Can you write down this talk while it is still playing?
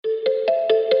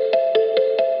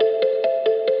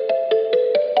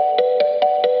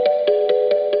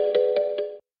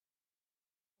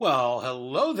Well,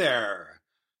 hello there.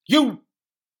 You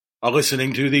are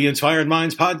listening to the Inspired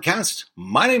Minds podcast.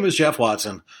 My name is Jeff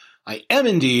Watson. I am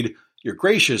indeed your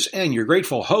gracious and your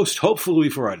grateful host,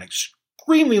 hopefully for an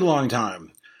extremely long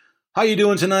time. How you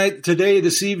doing tonight, today,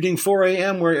 this evening, 4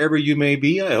 a.m., wherever you may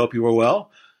be? I hope you are well.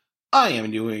 I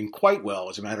am doing quite well,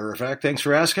 as a matter of fact. Thanks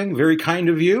for asking. Very kind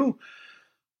of you.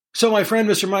 So my friend,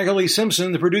 Mr. Michael Lee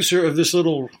Simpson, the producer of this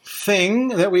little thing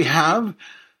that we have,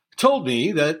 told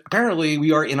me that apparently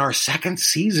we are in our second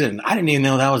season. I didn't even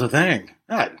know that was a thing.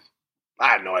 I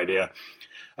had no idea.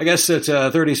 I guess that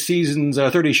 30 seasons,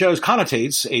 30 shows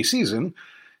connotates a season,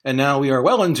 and now we are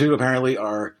well into, apparently,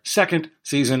 our second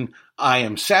season. I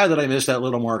am sad that I missed that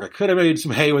little mark. I could have made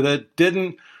some hay with it.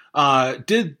 Didn't.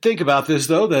 Did think about this,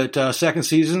 though, that second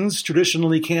seasons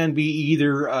traditionally can be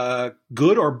either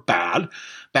good or bad.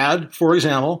 Bad, for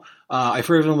example, I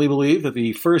fervently believe that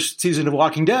the first season of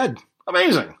Walking Dead,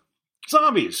 amazing.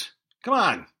 Zombies, come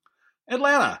on.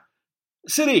 Atlanta,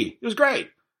 city, it was great.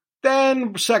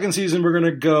 Then, second season, we're going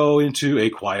to go into a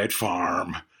quiet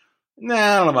farm. Nah,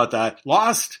 I don't know about that.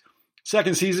 Lost,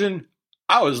 second season,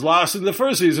 I was lost in the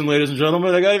first season, ladies and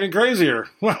gentlemen. I got even crazier.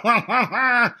 But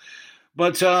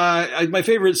my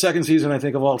favorite second season, I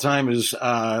think, of all time is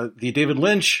the David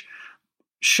Lynch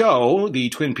show, the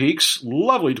Twin Peaks,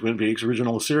 lovely Twin Peaks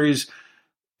original series.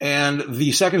 And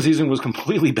the second season was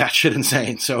completely batshit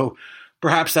insane. So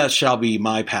perhaps that shall be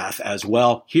my path as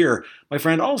well. Here, my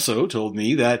friend also told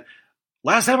me that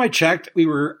last time I checked, we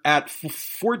were at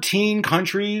 14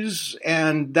 countries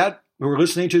and that we were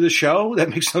listening to the show. That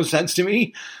makes no sense to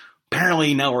me.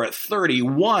 Apparently now we're at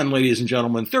 31, ladies and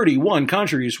gentlemen, 31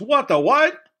 countries. What the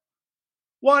what?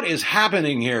 What is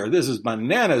happening here? This is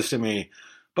bananas to me.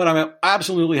 But I'm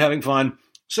absolutely having fun.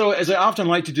 So as I often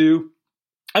like to do,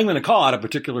 I'm going to call out a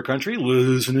particular country,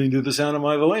 listening to the sound of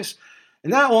my voice.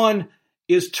 And that one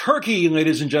is Turkey,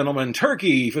 ladies and gentlemen.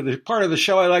 Turkey, for the part of the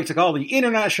show I like to call the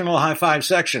International High Five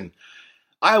section.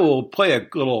 I will play a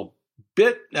little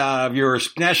bit of your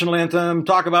national anthem,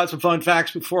 talk about some fun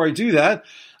facts. Before I do that,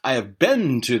 I have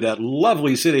been to that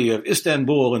lovely city of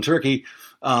Istanbul in Turkey.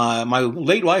 My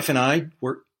late wife and I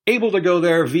were able to go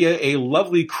there via a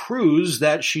lovely cruise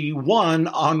that she won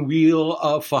on Wheel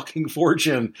of fucking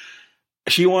Fortune.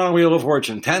 She won on Wheel of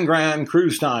Fortune, 10 grand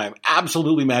cruise time,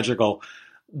 absolutely magical,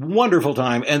 wonderful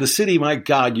time. And the city, my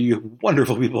God, you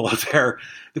wonderful people out there.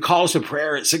 The calls to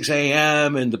prayer at 6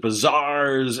 a.m. and the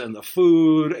bazaars and the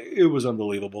food, it was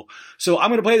unbelievable. So I'm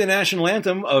going to play the national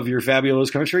anthem of your fabulous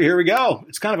country. Here we go.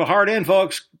 It's kind of a hard in,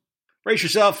 folks. Brace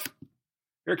yourself.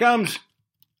 Here it comes.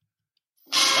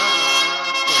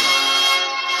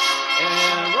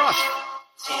 And we're off.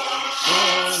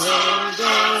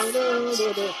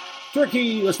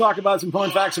 Turkey, let's talk about some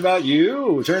fun facts about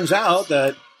you. It turns out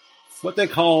that what they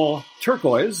call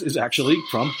turquoise is actually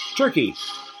from Turkey.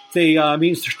 It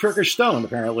means Turkish stone,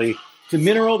 apparently. It's a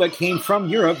mineral that came from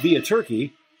Europe via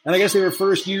Turkey, and I guess they were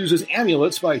first used as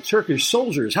amulets by Turkish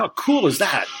soldiers. How cool is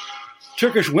that?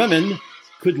 Turkish women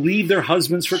could leave their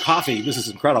husbands for coffee. This is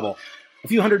incredible. A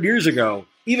few hundred years ago,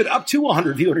 even up to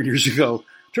 100 years ago,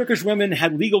 Turkish women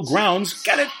had legal grounds,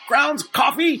 get it, grounds,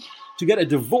 coffee, to get a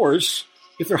divorce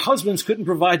if their husbands couldn't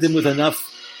provide them with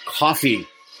enough coffee.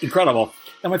 Incredible.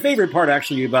 And my favorite part,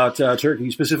 actually, about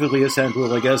Turkey, specifically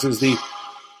Istanbul, I guess, is the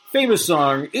famous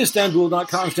song, Istanbul, Not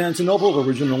Constantinople,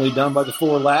 originally done by the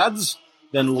Four Lads,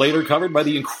 then later covered by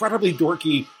the incredibly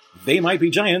dorky They Might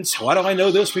Be Giants. Why do I know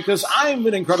this? Because I'm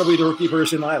an incredibly dorky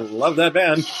person. I love that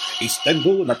band.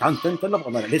 Istanbul, Not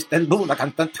Constantinople, Istanbul, Not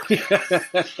Constantinople.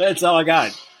 That's all I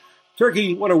got.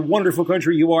 Turkey, what a wonderful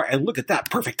country you are. And look at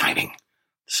that, perfect timing.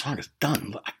 The song is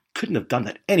done. I couldn't have done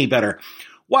that any better.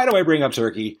 Why do I bring up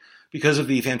Turkey? Because of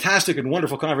the fantastic and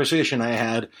wonderful conversation I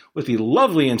had with the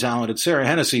lovely and talented Serah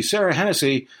Henesey. Serah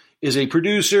Henesey is a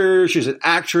producer, she's an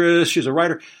actress, she's a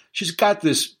writer. She's got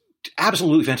this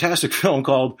absolutely fantastic film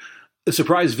called A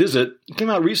Surprise Visit. It came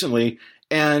out recently,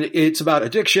 and it's about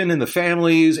addiction and the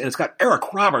families, and it's got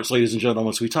Eric Roberts, ladies and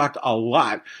gentlemen. So we talked a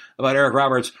lot about Eric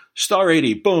Roberts. Star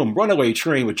 80, boom, Runaway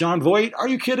Train with John Voight. Are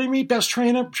you kidding me? Best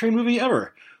train movie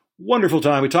ever. Wonderful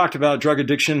time. We talked about drug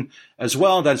addiction as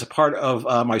well. That's a part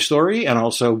of my story, and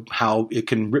also how it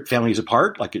can rip families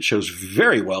apart, like it shows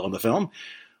very well in the film.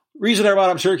 Reason I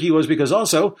brought up Turkey was because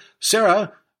also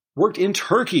Serah worked in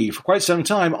Turkey for quite some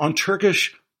time on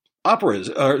Turkish operas,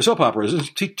 or soap operas,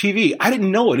 TV. I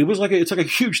didn't know it. It's like a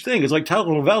huge thing. It's like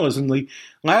telenovelas in the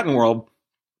Latin world.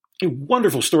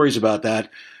 Wonderful stories about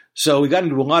that. So we got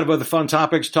into a lot of other fun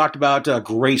topics. Talked about a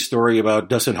great story about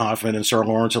Dustin Hoffman and Sir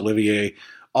Laurence Olivier.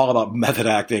 All about method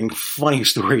acting. Funny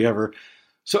story ever.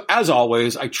 So as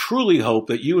always, I truly hope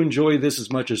that you enjoy this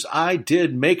as much as I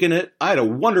did making it. I had a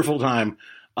wonderful time.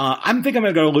 I think I'm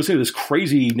going to go listen to this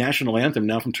crazy national anthem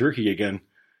now from Turkey again.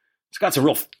 It's got some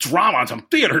real drama and some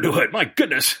theater to it. My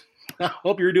goodness. I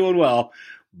hope you're doing well.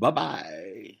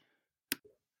 Bye-bye.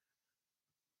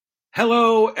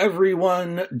 Hello,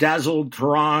 everyone. Dazzled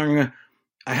Throng.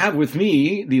 I have with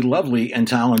me the lovely and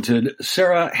talented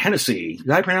Serah Henesey. Did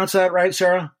I pronounce that right,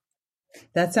 Serah?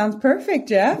 That sounds perfect,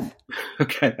 Jeff.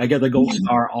 Okay, I get the gold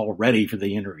star already for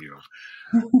the interview.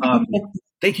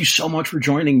 Thank you so much for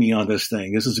joining me on this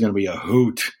thing. This is going to be a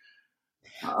hoot.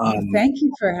 Thank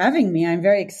you for having me. I'm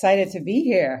very excited to be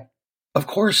here. Of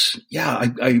course, yeah.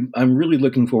 I'm really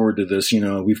looking forward to this. You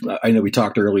know, I know we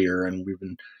talked earlier,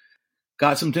 and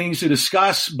got some things to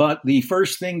discuss. But the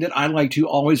first thing that I like to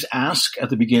always ask at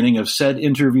the beginning of said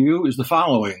interview is the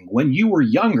following: when you were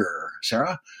younger,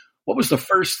 Serah, what was the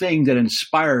first thing that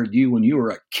inspired you when you were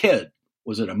a kid?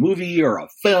 Was it a movie or a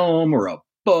film or a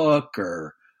book,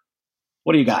 or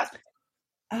what do you got?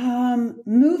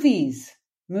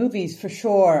 Movies for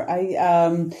sure.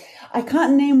 I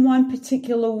can't name one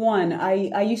particular one.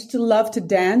 I used to love to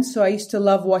dance, so I used to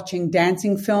love watching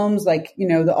dancing films, like, you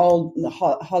know, the old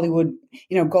Hollywood,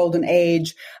 you know, golden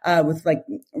age, with like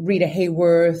Rita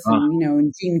Hayworth and, you know,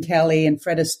 and Gene Kelly and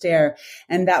Fred Astaire.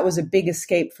 And that was a big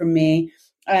escape for me.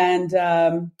 And,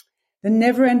 The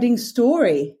Never-Ending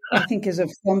Story, I think, is a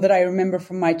film that I remember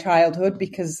from my childhood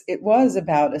because it was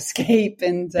about escape.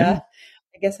 And, I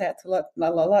guess I had a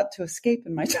lot to escape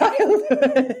in my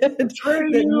childhood.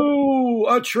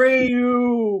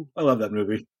 Atreyu. I love that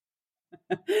movie.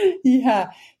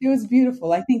 Yeah, it was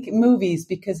beautiful. I think movies,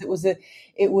 because it was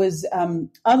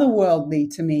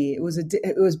otherworldly to me. It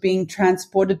was being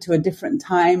transported to a different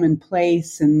time and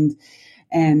place, and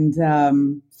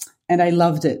I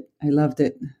loved it.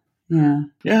 Yeah.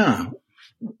 Yeah.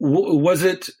 Was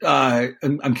it?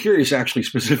 I'm curious, actually,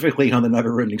 specifically on The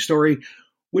Never-Ending Story,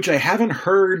 which I haven't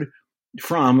heard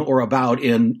from or about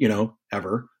in, you know,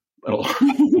 ever. I'm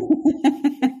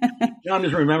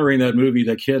just remembering that movie,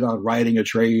 the kid on riding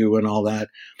Atreyu and all that.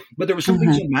 But there was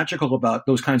something so magical about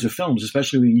those kinds of films,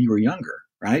 especially when you were younger,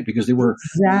 right? Because they were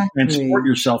transport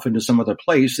yourself into some other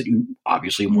place that you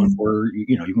obviously you weren't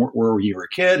where you were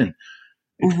a kid, and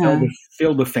it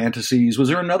filled with fantasies. Was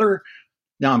there another?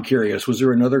 Now I'm curious. Was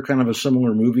there another kind of a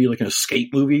similar movie, like an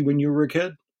escape movie, when you were a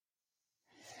kid?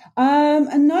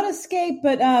 And not Escape,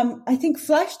 but I think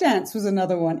Flashdance was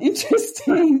another one.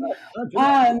 Interesting,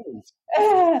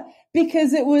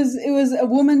 because it was a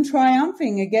woman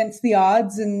triumphing against the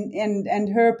odds,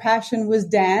 and her passion was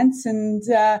dance, and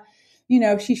you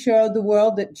know, she showed the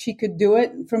world that she could do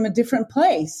it from a different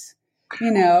place.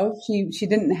 You know, she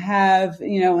didn't have,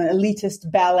 you know, an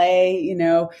elitist ballet, you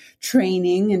know,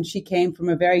 training, and she came from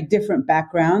a very different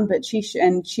background, but she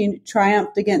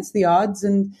triumphed against the odds,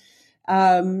 and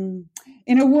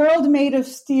in a world made of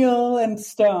steel and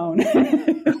stone.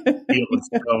 Steel and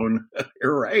stone.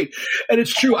 You're right. And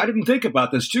it's true. I didn't think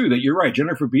about this too, that you're right.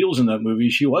 Jennifer Beals in that movie,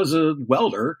 she was a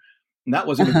welder, and that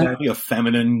wasn't exactly a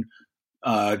feminine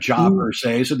job per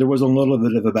se. So there was a little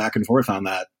bit of a back and forth on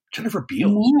that. Jennifer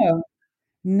Beals.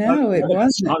 No, it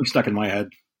wasn't. Song stuck in my head.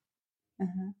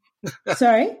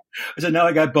 Sorry? I said, now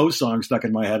I got both songs stuck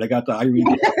in my head. I got the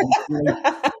Irene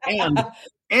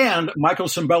and Michael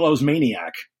Cimbello's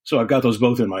Maniac. So I've got those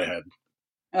both in my head.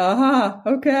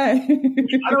 Okay.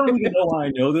 I don't even know why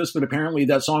I know this, but apparently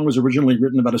that song was originally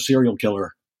written about a serial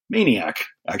killer. Maniac,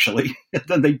 actually.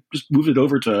 Then they just moved it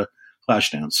over to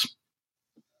Flashdance.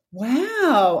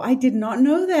 Wow, I did not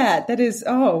know that. That is,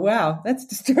 oh, wow, that's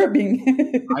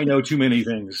disturbing. I know too many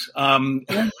things.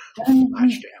 Flashdance,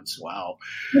 wow.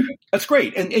 That's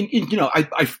great. And you know, I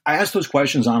ask those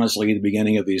questions, honestly, at the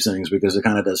beginning of these things, because it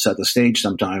kind of does set the stage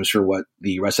sometimes for what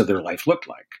the rest of their life looked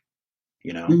like,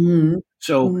 you know?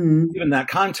 So given that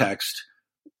context,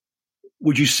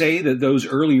 would you say that those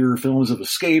earlier films of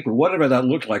escape, or whatever that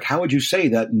looked like, how would you say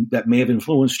that may have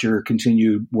influenced your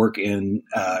continued work in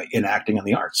acting and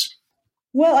the arts?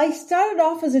 Well, I started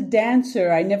off as a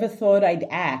dancer. I never thought I'd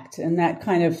act, and that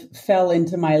kind of fell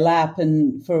into my lap.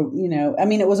 And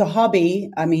it was a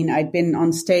hobby. I mean, I'd been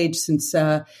on stage since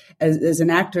as an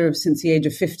actor since the age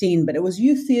of 15, but it was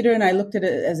youth theater, and I looked at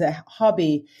it as a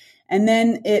hobby. And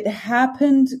then it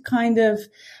happened kind of.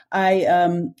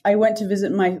 I went to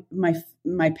visit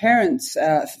my parents'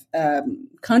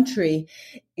 country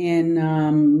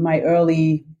in my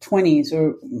early 20s,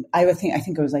 or I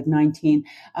think I was like 19.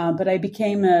 But I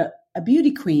became a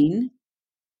beauty queen,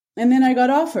 and then I got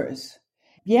offers.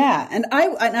 Yeah, and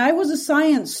I was a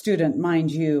science student,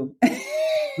 mind you.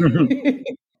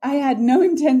 I had no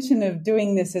intention of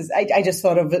doing this I just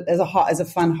thought of it as a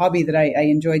fun hobby that I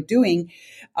enjoyed doing.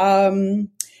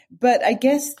 But I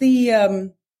guess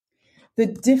the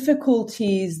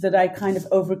difficulties that I kind of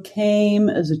overcame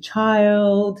as a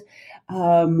child,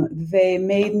 they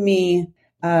made me,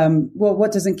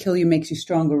 what doesn't kill you makes you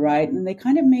stronger, right? And they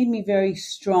kind of made me very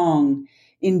strong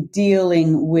in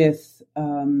dealing with,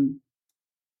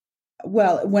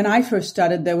 when I first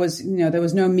started, there was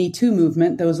no Me Too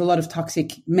movement. There was a lot of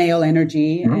toxic male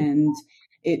energy, and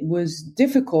it was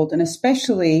difficult. And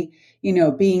especially,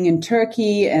 being in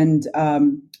Turkey and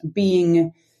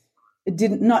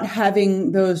not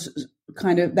having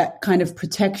that kind of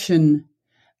protection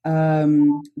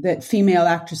that female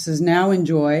actresses now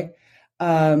enjoy,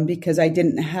 because I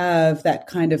didn't have that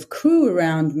kind of crew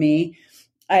around me.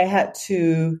 I had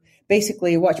to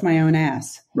basically watch my own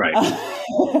ass, right?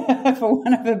 For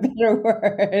want of a better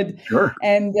word, sure.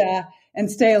 And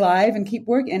stay alive and keep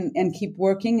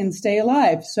working and stay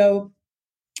alive. So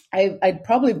I'd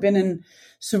probably been in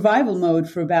survival mode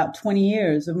for about 20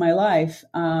 years of my life.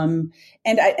 And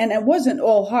it wasn't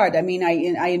all hard. I mean,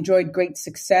 I enjoyed great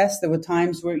success. There were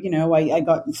times where, I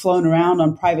got flown around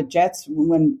on private jets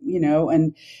when,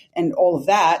 and all of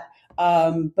that.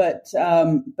 But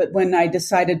when I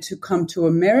decided to come to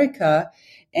America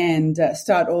and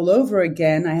start all over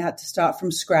again, I had to start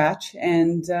from scratch,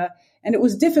 and it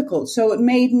was difficult. So it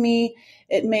made me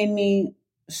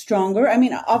stronger. I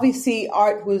mean, obviously,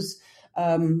 art was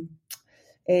a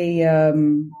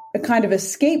kind of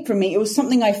escape for me. It was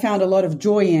something I found a lot of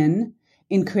joy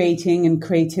in creating and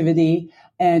creativity,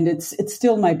 and it's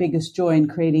still my biggest joy in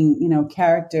creating,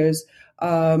 characters.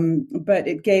 But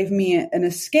it gave me an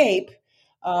escape.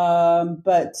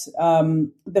 But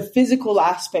the physical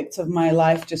aspects of my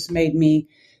life just made me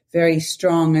very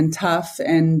strong and tough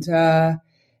and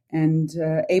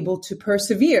able to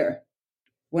persevere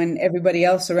when everybody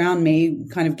else around me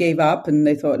kind of gave up and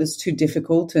they thought it's too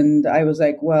difficult. And I was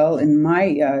like, well, in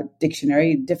my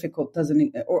dictionary, difficult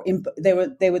doesn't,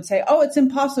 they would say, oh, it's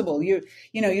impossible.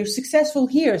 You're successful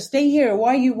here. Stay here.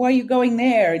 Why are you going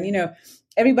there? And,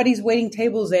 everybody's waiting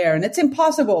tables there, and it's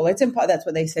impossible. That's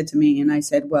what they said to me. And I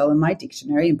said, well, in my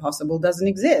dictionary, impossible doesn't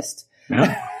exist.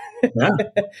 Yeah. Yeah.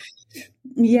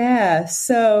 Yeah.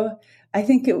 So I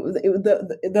think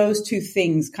those two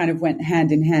things kind of went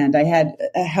hand in hand. I had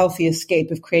a healthy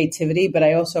escape of creativity, but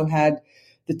I also had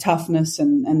the toughness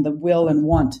and the will and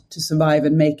want to survive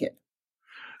and make it.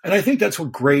 And I think that's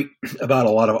what's great about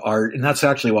a lot of art. And that's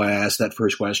actually why I asked that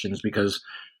first question, is because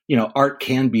art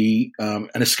can be an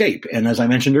escape. And as I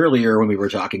mentioned earlier when we were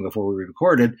talking before we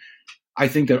recorded, I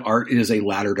think that art is a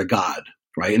ladder to God,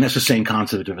 right? And that's the same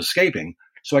concept of escaping.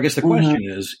 So I guess the question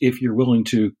is, if you're willing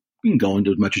to, you can go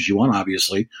into as much as you want,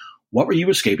 obviously, what were you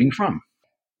escaping from?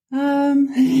 Well,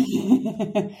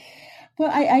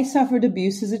 I suffered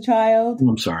abuse as a child.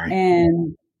 I'm sorry.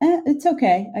 And it's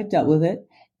okay. I've dealt with it.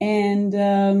 And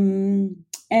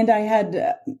I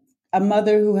had a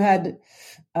mother who had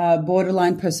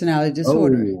borderline personality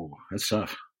disorder. Oh, that's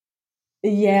tough.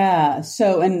 Yeah.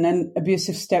 So, and an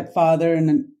abusive stepfather and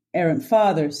an errant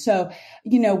father. So,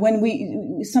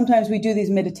 when sometimes we do these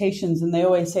meditations, and they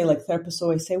always say, like therapists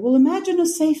always say, well, imagine a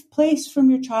safe place from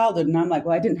your childhood. And I'm like,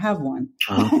 well, I didn't have one.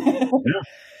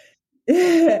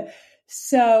 Yeah.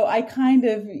 So I kind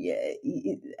of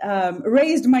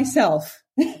raised myself,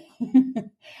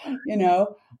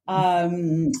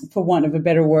 for want of a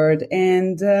better word.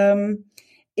 And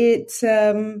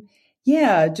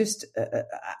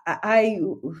I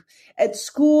at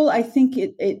school, I think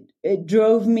it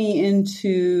drove me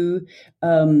into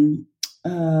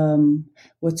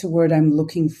what's a word I'm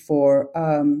looking for?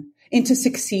 Into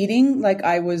succeeding. Like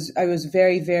I was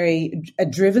very, very a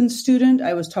driven student.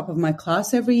 I was top of my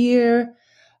class every year.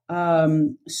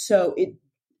 So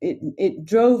it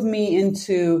drove me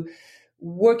into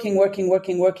working.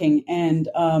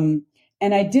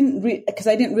 And I didn't because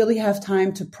I didn't really have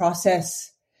time to process,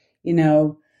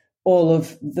 all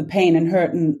of the pain and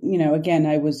hurt. And, again,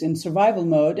 I was in survival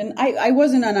mode, and I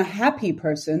wasn't an unhappy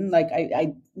person. Like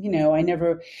I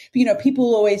never,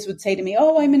 people always would say to me,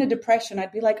 oh, I'm in a depression.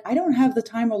 I'd be like, I don't have the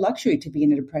time or luxury to be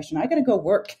in a depression. I got to go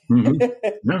work. Mm-hmm.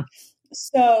 Yeah.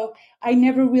 So I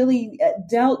never really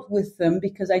dealt with them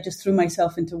because I just threw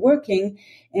myself into working.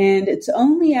 And it's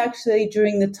only actually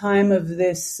during the time of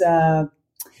this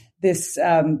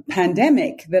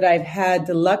pandemic that I've had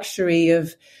the luxury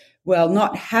of,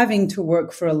 not having to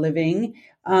work for a living,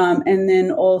 and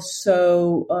then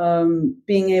also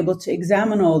being able to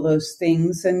examine all those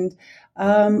things. And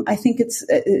I think it's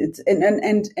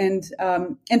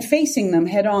facing them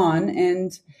head on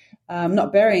and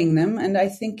not burying them. And I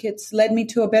think it's led me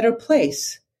to a better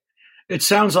place. It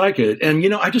sounds like it. And,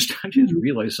 I just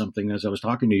realized something as I was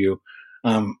talking to you.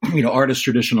 Artists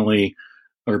traditionally,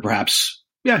 or perhaps,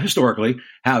 historically,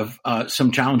 have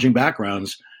some challenging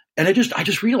backgrounds. And I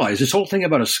just realized this whole thing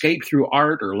about escape through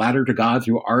art or ladder to God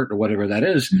through art or whatever that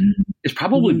is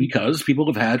probably because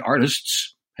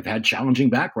artists have had challenging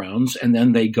backgrounds, and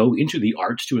then they go into the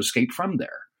arts to escape from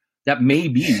there. That may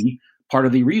be part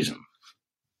of the reason.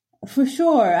 For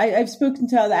sure. I've spoken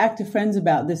to other actor friends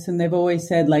about this, and they've always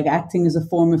said, like, acting is a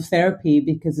form of therapy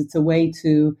because it's a way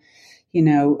to,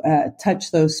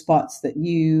 touch those spots that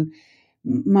you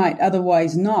might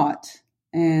otherwise not.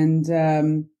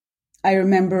 And I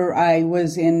remember I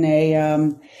was in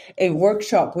a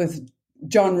workshop with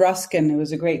John Ruskin, who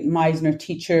was a great Meisner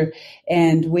teacher,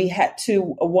 and we had to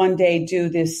one day do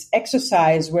this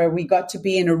exercise where we got to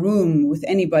be in a room with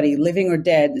anybody, living or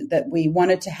dead, that we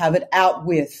wanted to have it out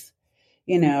with,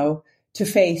 to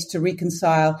face, to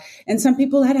reconcile. And some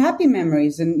people had happy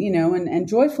memories and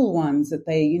joyful ones that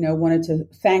they, wanted to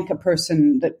thank a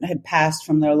person that had passed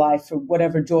from their life for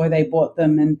whatever joy they brought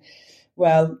them. And,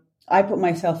 well, I put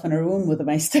myself in a room with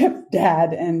my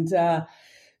stepdad, and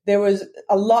there was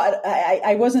a lot.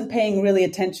 I wasn't paying really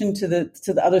attention to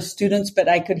the other students, but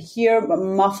I could hear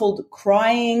muffled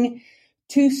crying.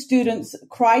 Two students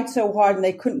cried so hard and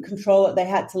they couldn't control it. They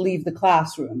had to leave the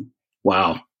classroom.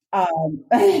 Wow.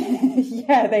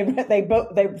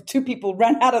 Two people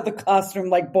ran out of the classroom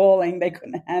like bawling. They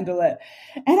couldn't handle it.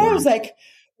 And I was like,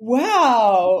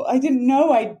 wow, I didn't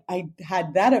know I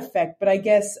had that effect, but I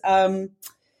guess, it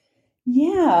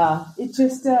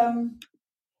just,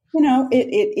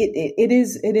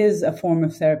 it is a form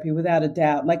of therapy without a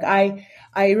doubt. Like I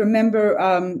remember,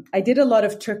 I did a lot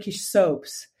of Turkish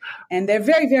soaps, and they're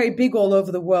very, very big all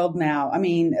over the world now. I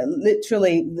mean,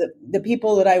 literally the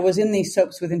people that I was in these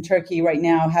soaps with in Turkey right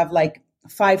now have like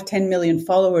 5-10 million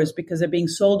followers because they're being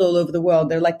sold all over the world.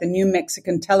 They're like the new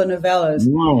Mexican telenovelas.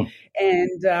 Wow.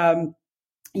 And,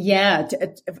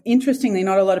 interestingly,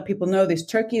 not a lot of people know this.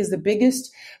 Turkey is the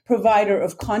biggest provider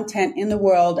of content in the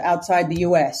world outside the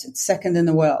U.S. It's second in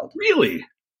the world. Really?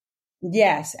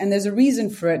 Yes. And there's a reason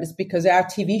for it. It's because our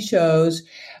TV shows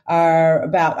are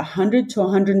about 100 to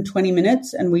 120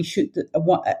 minutes, and we shoot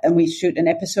an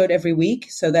episode every week.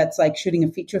 So that's like shooting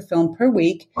a feature film per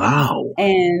week. Wow.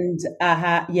 And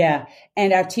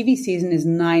and our TV season is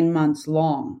 9 months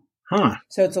long. Huh.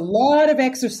 So it's a lot of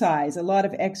exercise.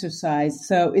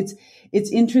 So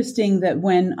it's interesting that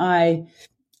when I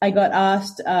got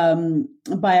asked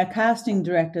by a casting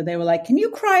director, they were like, "Can you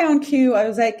cry on cue?" I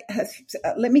was like,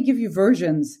 "Let me give you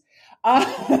versions." I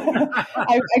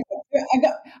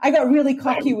got really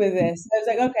cocky with this. I was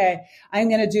like, "Okay, I'm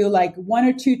going to do like 1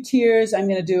 or 2 tears. I'm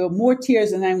going to do more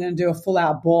tears, and then I'm going to do a full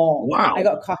out bawl." Wow. I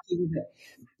got cocky with it.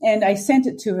 And I sent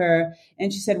it to her,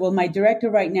 and she said, "Well, my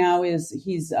director right now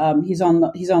he's on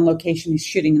location, he's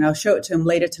shooting, and I'll show it to him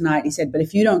later tonight." He said, "But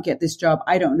if you don't get this job,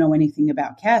 I don't know anything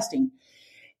about casting."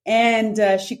 And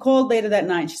she called later that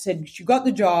night. She said she got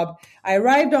the job. I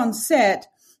arrived on set,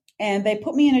 and they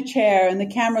put me in a chair, and the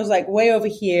camera's like way over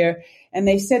here. And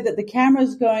they said that the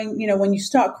camera's going, when you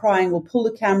start crying, we'll pull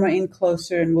the camera in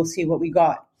closer, and we'll see what we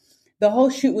got. The whole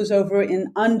shoot was over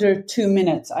in under 2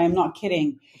 minutes. I am not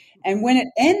kidding. And when it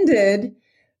ended,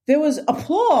 there was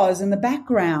applause in the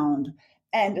background,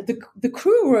 and the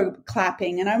crew were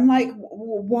clapping. And I'm like,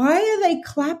 why are they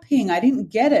clapping? I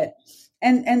didn't get it.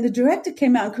 And the director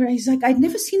came out and cried. He's like, "I'd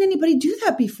never seen anybody do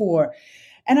that before."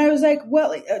 And I was like,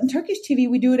 well, in Turkish TV,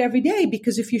 we do it every day,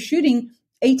 because if you're shooting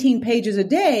 18 pages a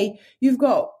day, you've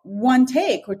got 1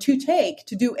 take or 2 take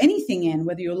to do anything in,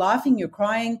 whether you're laughing, you're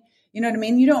crying. You know what I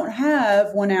mean? You don't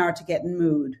have 1 hour to get in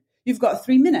mood. You've got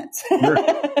 3 minutes. Sure.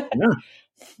 Yeah.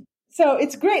 So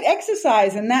it's great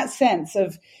exercise in that sense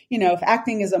of, if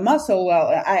acting is a muscle, well,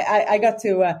 I got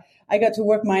to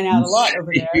work mine out a lot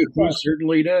over there. You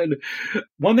certainly did.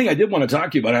 One thing I did want to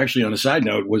talk to you about, actually, on a side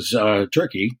note, was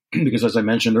Turkey, because as I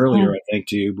mentioned earlier, I think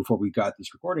to you before we got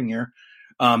this recording here,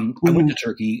 I went to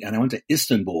Turkey and I went to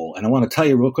Istanbul, and I want to tell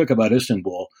you real quick about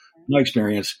Istanbul, my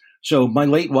experience. So my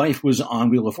late wife was on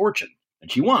Wheel of Fortune,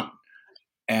 and she won.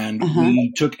 And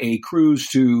we took a cruise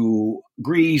to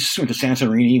Greece, went to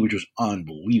Santorini, which was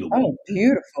unbelievable. Oh,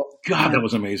 beautiful. God, that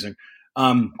was amazing.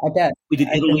 I bet. We did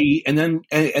Italy, and then,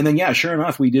 sure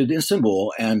enough, we did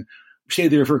Istanbul, and stayed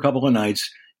there for a couple of nights.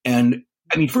 And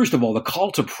I mean, first of all, the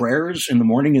call to prayers in the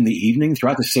morning and the evening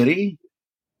throughout the city,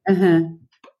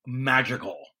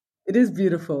 magical. It is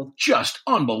beautiful. Just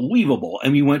unbelievable.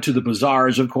 And we went to the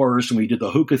bazaars, of course, and we did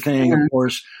the hookah thing, of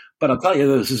course. But I'll tell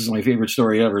you this is my favorite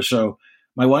story ever. So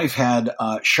my wife had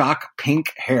shock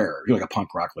pink hair. You're like a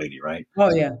punk rock lady, right?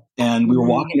 Oh, yeah. And we were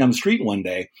walking down the street one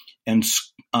day, and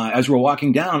as we were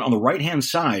walking down, on the right-hand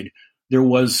side, there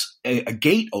was a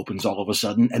gate opens all of a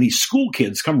sudden, and these school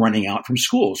kids come running out from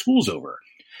school. School's over.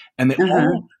 And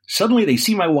suddenly they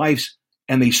see my wife's,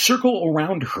 and they circle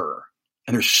around her,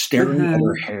 and they're staring at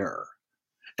her hair.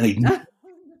 And they've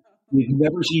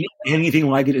never seen anything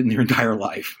like it in their entire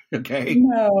life. Okay?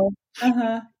 No.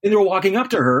 And they were walking up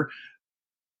to her.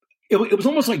 It was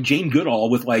almost like Jane Goodall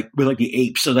with the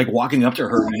apes, so like walking up to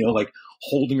her, like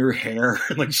holding her hair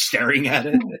and like staring at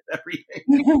it and everything.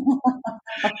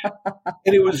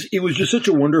 And it was just such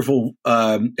a wonderful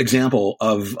example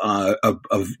of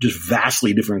just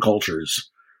vastly different cultures.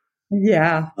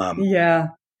 Yeah, yeah.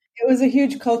 It was a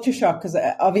huge culture shock because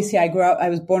obviously I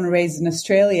was born and raised in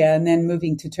Australia, and then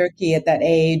moving to Turkey at that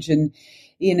age, and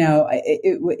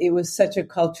it was such a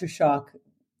culture shock.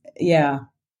 Yeah.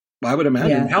 I would imagine.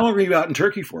 Yeah. How long were you out in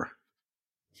Turkey for?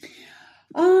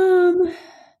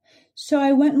 So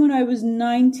I went when I was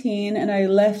 19 and I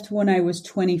left when I was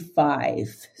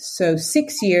 25. So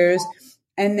 6 years.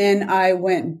 And then I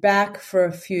went back for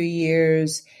a few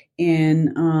years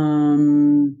in,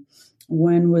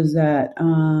 when was that?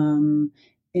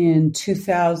 In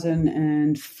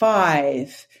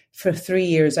 2005. For 3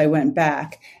 years, I went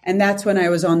back. And that's when I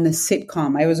was on the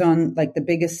sitcom. I was on like the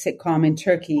biggest sitcom in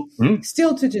Turkey.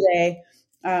 Still to today.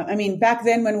 Back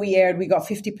then when we aired, we got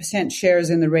 50% shares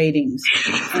in the ratings.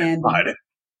 And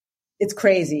it's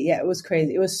crazy. Yeah, it was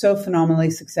crazy. It was so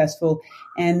phenomenally successful.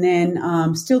 And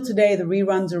then still today, the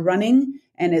reruns are running.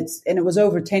 And it was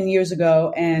over 10 years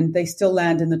ago, and they still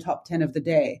land in the top 10 of the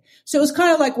day. So it was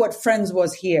kind of like what Friends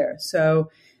was here. So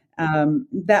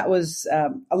that was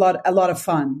a lot of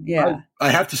fun. Yeah, I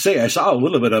have to say I saw a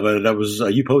little bit of it. That was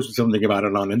you posted something about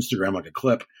it on Instagram, like a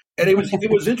clip, and it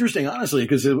was interesting, honestly,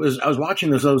 because I was watching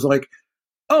this. I was like,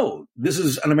 oh, this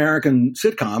is an American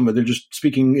sitcom, but they're just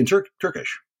speaking in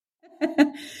Turkish.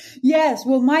 Yes,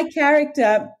 well, my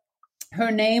character,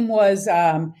 her name was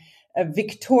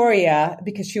Victoria,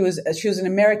 because she was an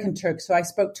American Turk, so I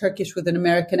spoke Turkish with an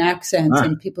American accent,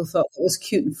 and people thought it was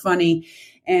cute and funny.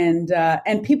 And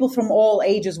people from all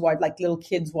ages watched, like little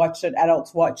kids watched it,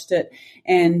 adults watched it.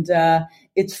 And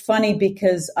it's funny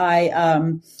because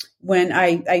when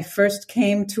I first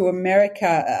came to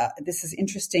America, this is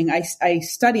interesting. I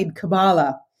studied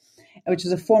Kabbalah, which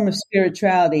is a form of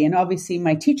spirituality. And obviously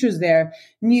my teachers there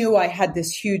knew I had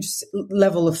this huge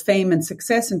level of fame and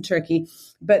success in Turkey.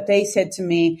 But they said to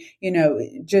me,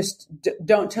 just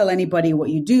don't tell anybody what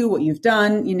you do, what you've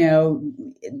done, don't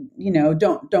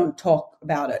talk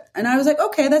about it. And I was like,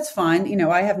 okay, that's fine.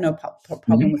 I have no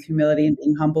problem with humility and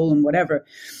being humble and whatever.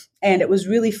 And it was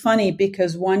really funny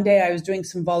because one day I was doing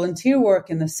some volunteer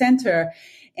work in the center,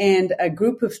 and a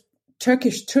group of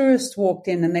Turkish tourists walked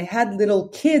in, and they had little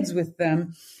kids with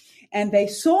them, and they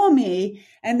saw me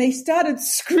and they started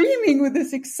screaming with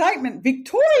this excitement,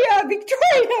 Victoria,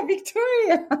 Victoria,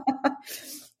 Victoria.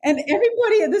 And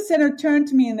everybody at the center turned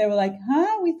to me and they were like,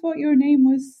 we thought your name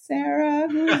was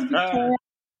Serah. Who is Victoria?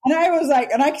 And I was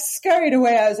like, and I scurried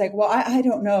away. I was like, well, I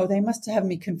don't know. They must have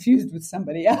me confused with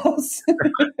somebody else. And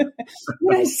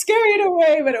I scurried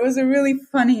away, but it was a really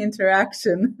funny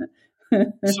interaction.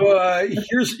 So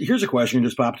here's a question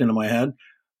just popped into my head.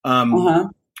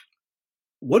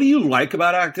 What do you like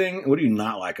about acting? What do you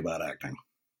not like about acting?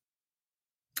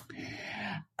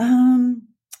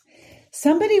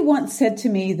 Somebody once said to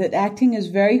me that acting is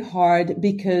very hard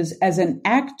because as an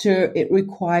actor, it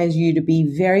requires you to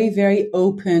be very, very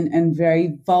open and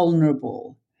very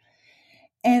vulnerable.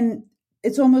 And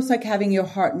it's almost like having your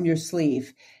heart in your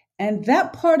sleeve. And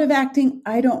that part of acting,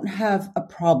 I don't have a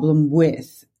problem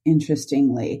with,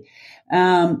 interestingly.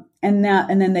 And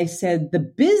then they said the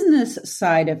business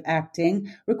side of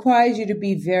acting requires you to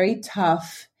be very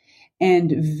tough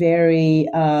and very,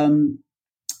 and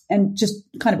just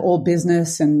kind of all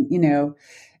business and,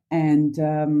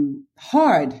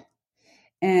 hard.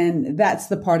 And that's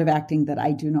the part of acting that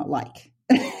I do not like.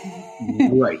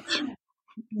 Right.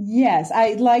 Yes.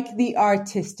 I like the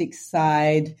artistic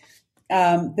side.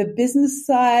 The business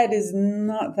side is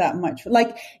not that much.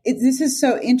 This is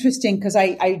so interesting because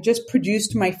I just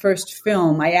produced my first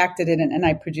film. I acted in it and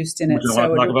I produced in it.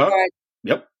 So talk about?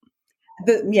 Yep.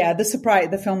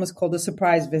 The film is called The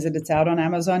Surprise Visit. It's out on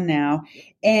Amazon now.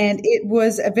 And it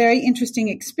was a very interesting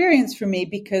experience for me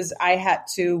because I had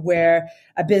to wear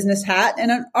a business hat and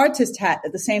an artist hat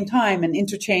at the same time and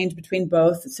interchange between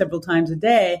both several times a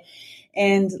day.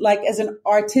 And as an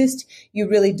artist, you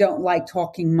really don't like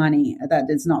talking money. That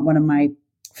is not one of my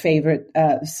favorite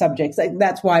subjects. Like,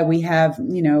 that's why we have,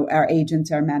 our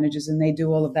agents, our managers, and they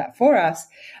do all of that for us.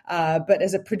 But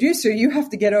as a producer, you have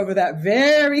to get over that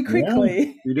very quickly.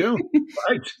 Yeah, you do.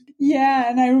 Right. Yeah.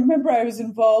 And I remember I was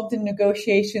involved in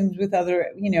negotiations with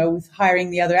with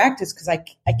hiring the other actors, because I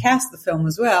cast the film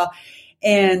as well.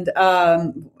 And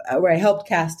where I helped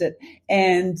cast it,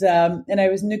 and I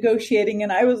was negotiating,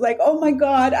 and I was like, "Oh my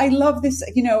God, I love this,"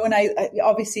 and I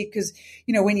obviously, because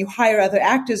when you hire other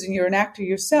actors and you're an actor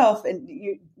yourself, and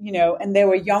and they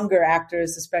were younger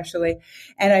actors especially,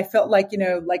 and I felt like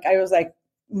like I was like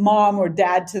mom or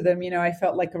dad to them, I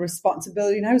felt like a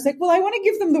responsibility, and I was like, well, I want to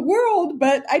give them the world,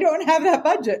 but I don't have that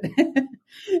budget.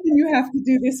 And you have to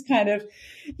do this kind of,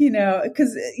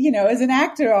 because, as an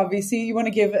actor, obviously you want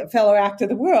to give a fellow actor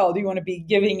the world. You want to be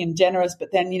giving and generous,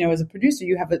 but then, as a producer,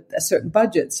 you have a certain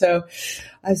budget. So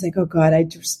I was like, oh God, I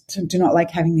just do not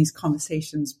like having these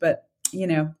conversations, but,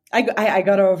 I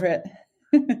got over it.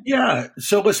 Yeah.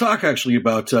 So let's talk actually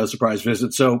about Surprise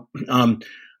Visit. So got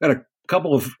a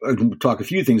couple of talk a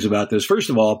few things about this. First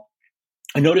of all,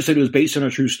 I noticed that it was based on a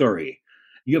true story.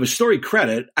 You have a story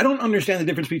credit. I don't understand the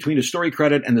difference between a story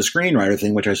credit and the screenwriter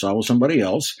thing, which I saw with somebody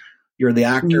else. You're the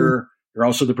actor. You're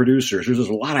also the producer. So there's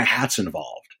a lot of hats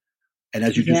involved. And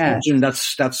as you just mentioned,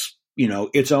 that's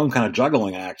its own kind of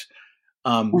juggling act.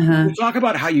 We'll talk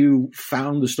about how you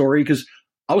found the story, because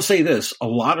I'll say this: a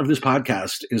lot of this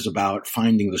podcast is about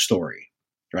finding the story.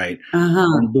 Right.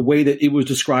 The way that it was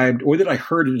described, or that I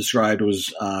heard it described,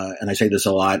 was, and I say this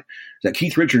a lot, that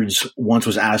Keith Richards once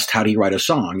was asked, how do you write a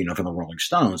song, from the Rolling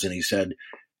Stones? And he said,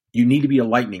 you need to be a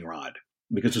lightning rod,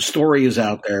 because the story is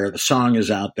out there. The song is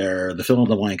out there. The fill in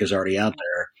the blank is already out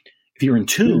there. If you're in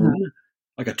tune,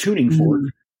 like a tuning fork,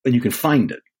 then you can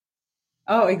find it.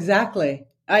 Oh, exactly.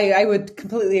 I would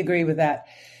completely agree with that.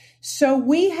 So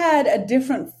we had a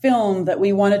different film that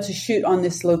we wanted to shoot on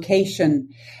this location,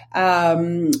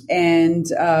 because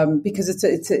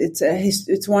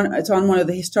it's on one of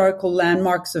the historical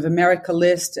landmarks of America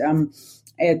list. I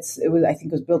think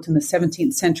it was built in the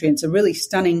 17th century. And it's a really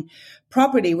stunning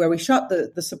property where we shot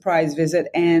the Surprise Visit,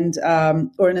 and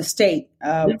or an estate,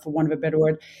 for want of a better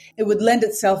word. It would lend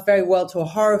itself very well to a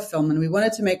horror film, and we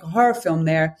wanted to make a horror film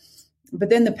there. But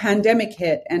then the pandemic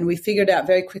hit, and we figured out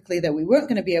very quickly that we weren't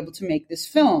going to be able to make this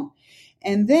film.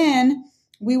 And then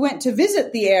we went to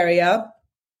visit the area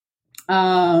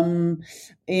in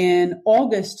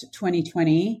August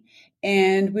 2020,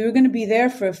 and we were going to be there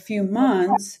for a few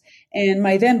months. And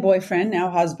my then boyfriend, now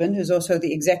husband, who's also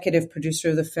the executive producer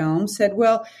of the film, said,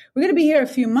 well, we're going to be here a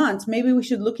few months. Maybe we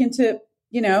should look into,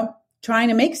 trying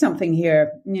to make something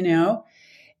here,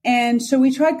 And so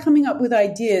we tried coming up with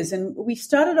ideas, and we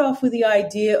started off with the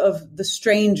idea of The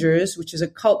Strangers, which is a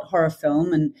cult horror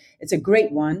film, and it's a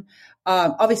great one.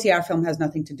 Obviously, our film has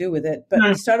nothing to do with it, but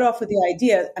we started off with the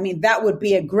idea. I mean, that would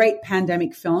be a great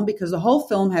pandemic film, because the whole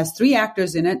film has 3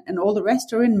 actors in it, and all the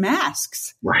rest are in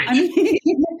masks. Right. I mean,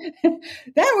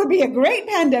 that would be a great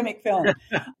pandemic film,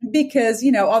 because,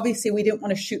 obviously we didn't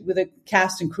want to shoot with a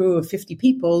cast and crew of 50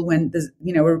 people when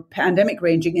we're pandemic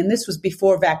raging, and this was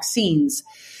before vaccines.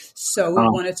 So we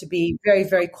wanted to be very,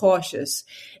 very cautious.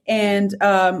 And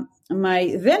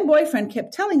my then boyfriend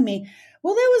kept telling me,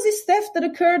 well, there was this theft that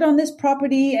occurred on this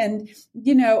property, and,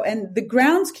 and the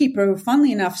groundskeeper, who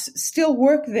funnily enough still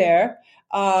worked there,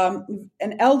 an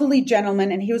elderly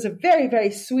gentleman, and he was a very, very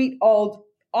sweet, old,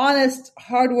 honest,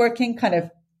 hardworking, kind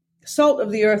of salt of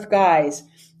the earth guys,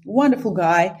 wonderful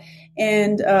guy.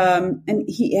 And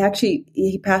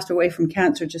he passed away from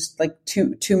cancer just like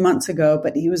two months ago,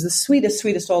 but he was the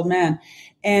sweetest old man.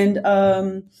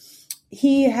 And,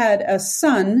 he had a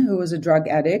son who was a drug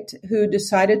addict who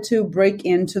decided to break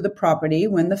into the property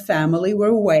when the family were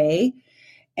away,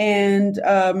 and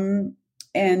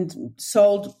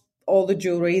sold all the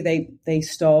jewelry they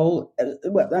stole.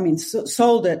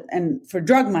 Sold it and for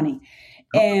drug money.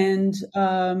 And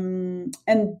in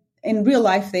real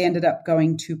life, they ended up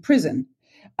going to prison.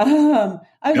 I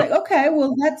was like, okay,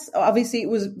 well, that's obviously, it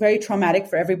was very traumatic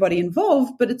for everybody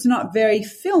involved, but it's not very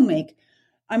filmic.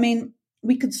 I mean,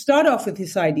 we could start off with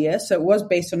this idea. So it was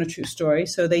based on a true story.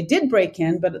 So they did break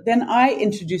in, but then I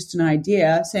introduced an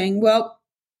idea saying, well,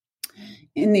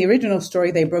 in the original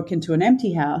story, they broke into an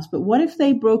empty house, but what if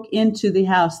they broke into the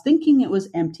house thinking it was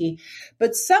empty,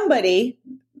 but somebody,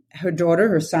 her daughter,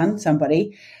 her son,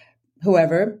 somebody,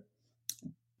 whoever,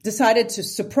 decided to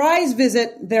surprise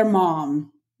visit their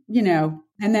mom,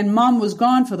 and then mom was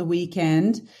gone for the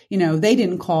weekend. They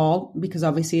didn't call because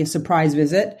obviously a surprise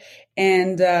visit,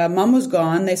 and mom was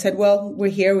gone. They said, well, we're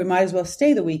here. We might as well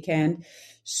stay the weekend.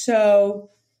 So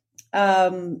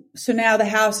now the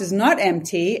house is not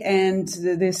empty, and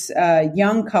this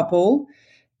young couple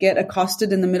get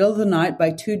accosted in the middle of the night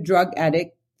by two drug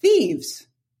addict thieves.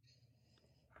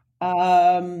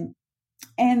 And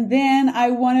then I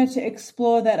wanted to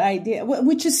explore that idea,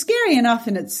 which is scary enough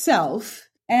in itself.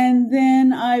 And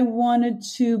then I wanted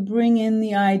to bring in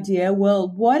the idea, well,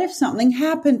 what if something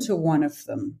happened to one of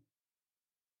them?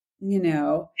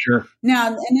 Sure. Now,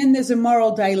 and then there's a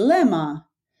moral dilemma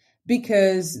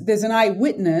because there's an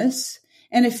eyewitness.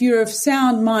 And if you're of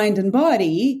sound mind and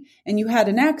body and you had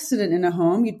an accident in a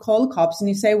home, you'd call the cops and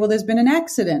you say, well, there's been an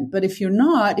accident. But if you're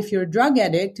not, if you're a drug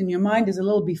addict and your mind is a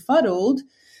little befuddled,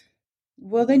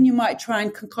 well, then you might try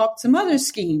and concoct some other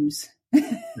schemes.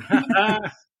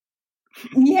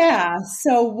 Yeah.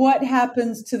 So what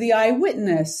happens to the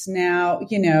eyewitness now,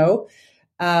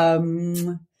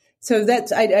 so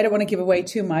that's, I don't want to give away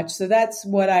too much. So that's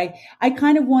what I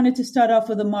kind of wanted to start off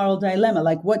with a moral dilemma.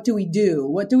 Like, what do we do?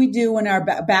 What do we do when our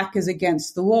back is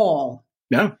against the wall?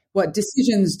 Yeah. What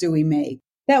decisions do we make?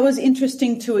 That was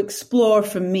interesting to explore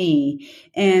for me.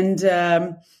 And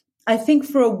I think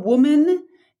for a woman,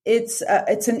 it's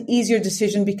an easier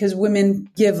decision because women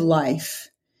give life.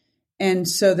 And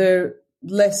so they're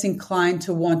less inclined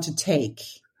to want to take.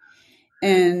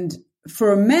 And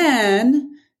for a man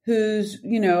who's,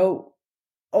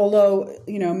 although,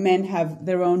 men have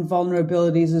their own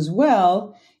vulnerabilities as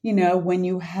well, when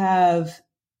you have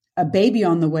a baby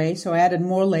on the way, so I added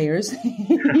more layers.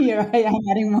 Here I am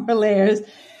adding more layers.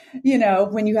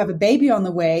 When you have a baby on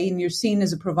the way and you're seen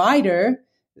as a provider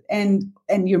and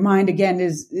your mind again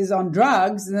is on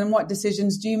drugs, then what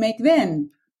decisions do you make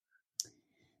then?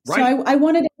 Right. So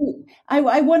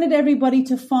I wanted everybody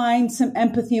to find some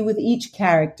empathy with each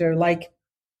character. Like,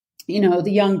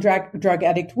 the young drug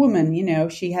addict woman,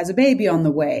 she has a baby on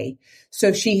the way.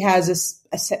 So she has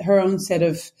her own set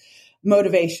of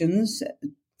motivations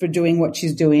for doing what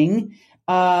she's doing.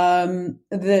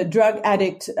 The drug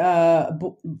addict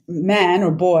man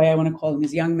or boy, I want to call him,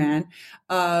 his young man,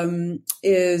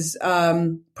 is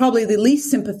probably the least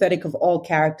sympathetic of all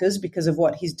characters because of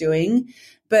what he's doing.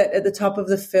 But at the top of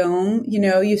the film,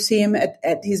 you see him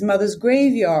at his mother's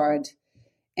graveyard,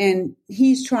 and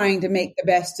he's trying to make the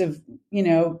best of,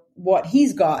 what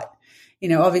he's got.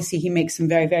 Obviously he makes some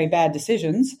very, very bad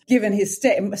decisions given his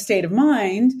state of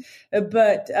mind,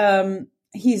 but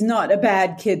he's not a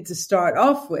bad kid to start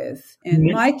off with.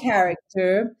 And my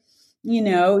character,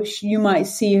 you might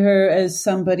see her as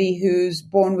somebody who's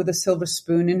born with a silver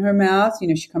spoon in her mouth.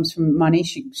 She comes from money.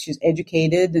 She's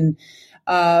educated, and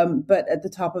but at the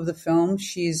top of the film,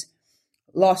 she's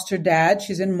lost her dad.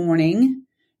 She's in mourning,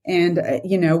 and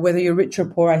whether you're rich or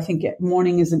poor, I think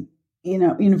mourning is a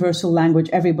universal language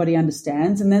everybody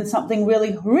understands. And then something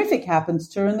really horrific happens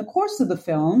to her in the course of the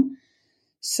film.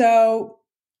 So.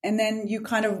 And then you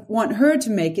kind of want her to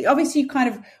make it. Obviously, you kind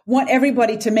of want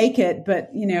everybody to make it,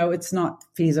 but it's not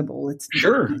feasible. It's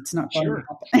not going to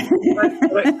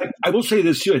happen. I will say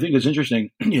this too. I think it's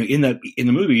interesting. In the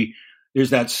movie,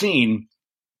 there's that scene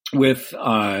with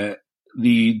the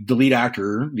lead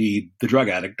actor, the drug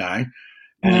addict guy,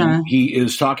 and he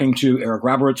is talking to Eric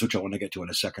Roberts, which I want to get to in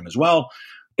a second as well.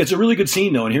 It's a really good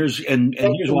scene, though, and here's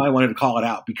why I wanted to call it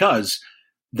out, because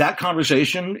that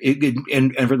conversation,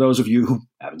 and for those of you who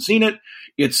haven't seen it,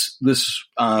 it's this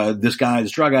guy,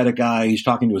 this drug addict guy. He's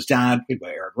talking to his dad, played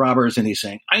by Eric Roberts, and he's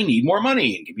saying, "I need more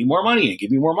money, and give me more money, and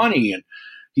give me more money." And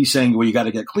he's saying, "Well, you got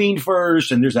to get clean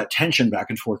first." And there's that tension back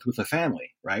and forth with the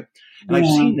family, right? And I've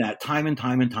seen that time and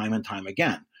time and time and time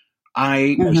again.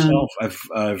 I myself,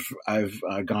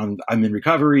 I'm in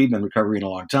recovery, been recovering a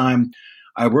long time.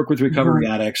 I work with recovery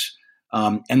addicts,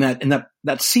 and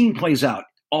that scene plays out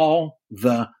all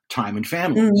the time in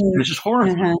families. And it's just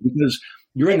horrifying because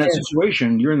you're in that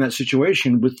situation. You're in that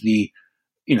situation with the,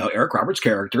 Eric Roberts'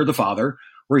 character, the father,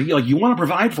 where you want to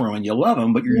provide for him and you love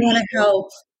him, but you want to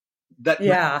help.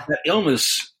 That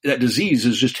illness, that disease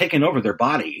is just taking over their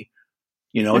body.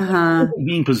 It's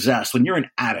being possessed. When you're an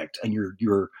addict and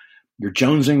you're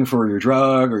jonesing for your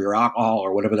drug or your alcohol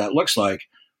or whatever that looks like,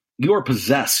 you are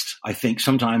possessed. I think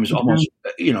sometimes almost,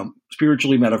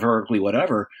 spiritually, metaphorically,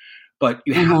 whatever. But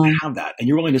you have to have that, and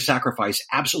you're willing to sacrifice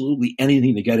absolutely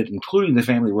anything to get it, including the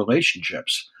family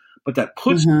relationships. But that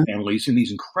puts families in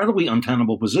these incredibly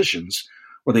untenable positions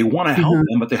where they want to help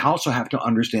them, but they also have to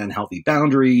understand healthy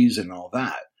boundaries and all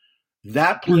that.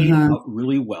 That played out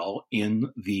really well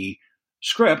in the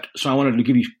script, so I wanted to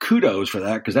give you kudos for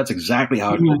that, because that's exactly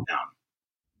how it went down.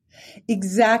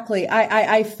 Exactly.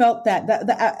 I felt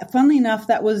that funnily enough,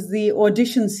 that was the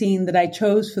audition scene that I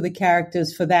chose for the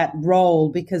characters for that role,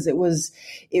 because it was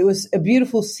a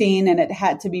beautiful scene and it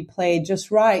had to be played just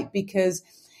right, because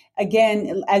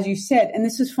again, as you said, and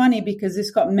this is funny because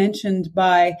this got mentioned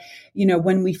by,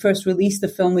 when we first released the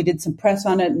film, we did some press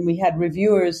on it and we had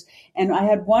reviewers. And I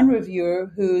had one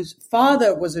reviewer whose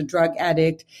father was a drug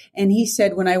addict. And he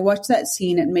said, when I watched that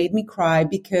scene, it made me cry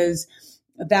because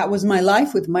that was my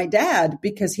life with my dad,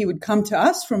 because he would come to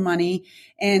us for money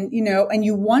and, and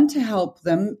you want to help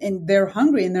them and they're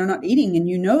hungry and they're not eating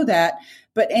and that,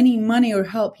 but any money or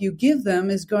help you give them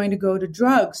is going to go to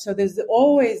drugs. So there's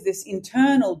always this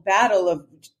internal battle of,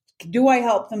 do I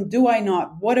help them? Do I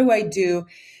not? What do I do?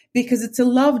 Because it's a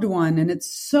loved one and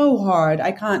it's so hard.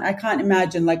 I can't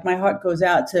imagine, like my heart goes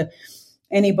out to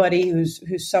anybody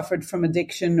who's suffered from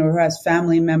addiction or who has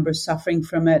family members suffering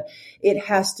from it. It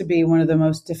has to be one of the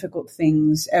most difficult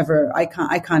things ever. I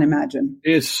can't imagine.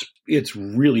 It's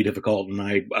really difficult.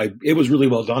 And it was really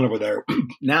well done over there.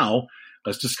 Now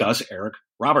let's discuss Eric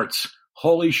Roberts.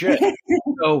 Holy shit.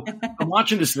 So I'm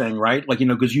watching this thing, right? Like,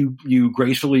 cause you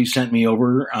gracefully sent me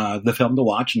over, the film to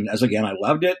watch. And as again, I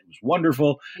loved it. It was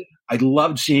wonderful. I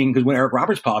loved seeing, cause when Eric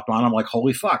Roberts popped on, I'm like,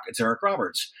 holy fuck, it's Eric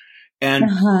Roberts.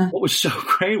 And what was so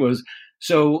great was,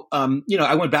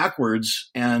 I went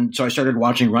backwards. And so I started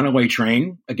watching Runaway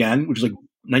Train again, which is like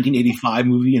 1985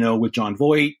 movie, with John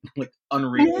Voight, like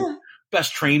unreal,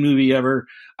 best train movie ever.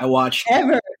 I watched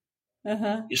ever.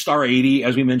 Star 80,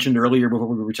 as we mentioned earlier before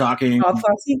we were talking.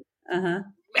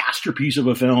 Masterpiece of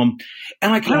a film.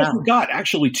 And I kind of forgot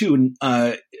actually too. And,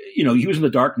 he was in The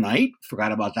Dark Knight.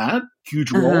 Forgot about that.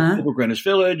 Huge role. Over Greenwich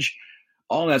Village,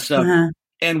 all that stuff.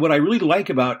 And what I really like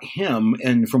about him,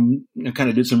 and from kind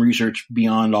of did some research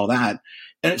beyond all that,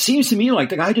 and it seems to me like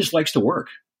the guy just likes to work.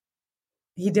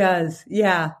 He does.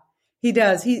 Yeah, he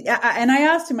does. And I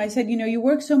asked him, I said, you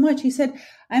work so much. He said,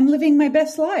 I'm living my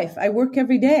best life. I work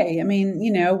every day. I mean,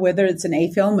 whether it's an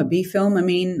A film, a B film, I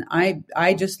mean,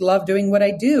 I just love doing what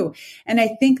I do. And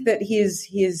I think that his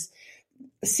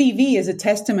CV is a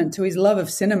testament to his love of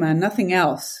cinema, nothing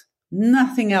else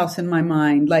in my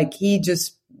mind. Like he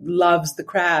just loves the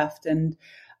craft and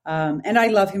I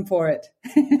love him for it.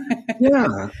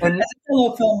 Yeah. And as a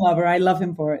fellow film lover, I love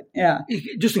him for it. Yeah.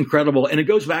 Just incredible. And it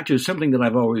goes back to something that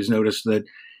I've always noticed, that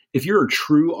if you're a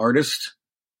true artist,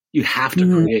 you have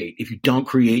to create. If you don't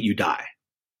create, you die.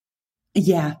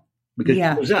 Yeah.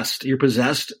 Because you're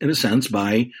possessed in a sense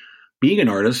by being an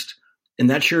artist, and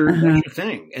that's your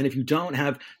thing. And if you don't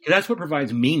have, that's what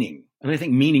provides meaning. And I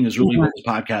think meaning is really what this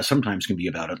podcast sometimes can be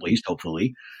about, at least,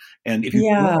 hopefully. And if you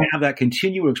don't have that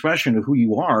continual expression of who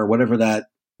you are, whatever that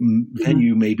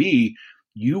venue may be,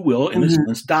 you will, in a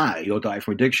sense, die. You'll die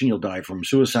from addiction. You'll die from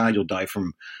suicide. You'll die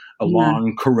from a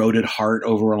long, corroded heart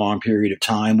over a long period of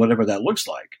time, whatever that looks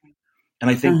like. And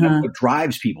I think that's what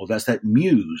drives people. That's that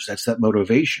muse. That's that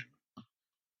motivation.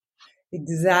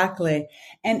 Exactly.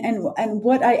 And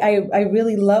what I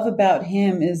really love about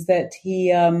him is that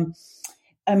he,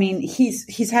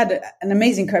 he's had an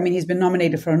amazing career. I mean, he's been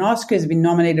nominated for an Oscar. He's been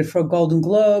nominated for a Golden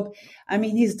Globe. I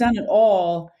mean, he's done it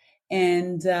all.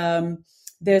 And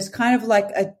there's kind of like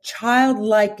a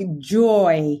childlike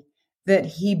joy that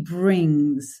he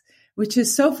brings, which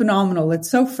is so phenomenal. It's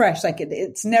so fresh. Like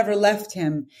it's never left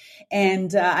him.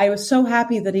 And I was so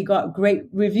happy that he got great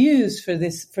reviews for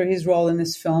his role in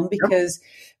this film, because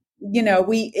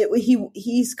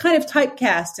he's kind of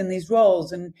typecast in these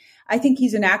roles, and I think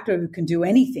he's an actor who can do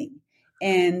anything.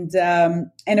 And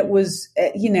it was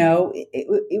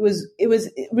it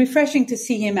was refreshing to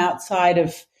see him outside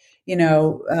of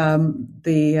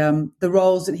the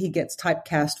roles that he gets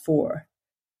typecast for.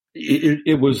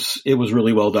 It was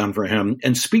really well done for him.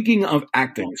 And speaking of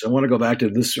acting, so I want to go back to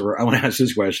this, or I want to ask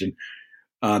this question,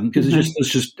 because it's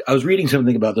just I was reading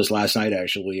something about this last night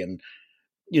actually, and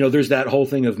there's that whole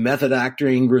thing of method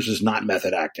acting versus not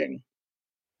method acting.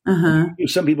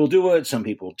 Some people do it, some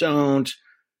people don't.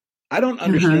 I don't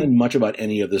understand much about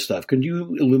any of this stuff. Could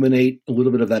you illuminate a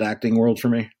little bit of that acting world for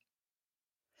me?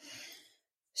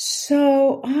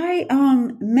 So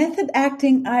method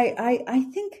acting, I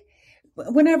think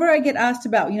whenever I get asked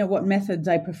about, what methods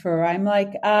I prefer, I'm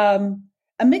like,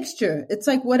 a mixture. It's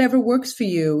like whatever works for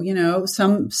you.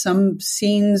 Some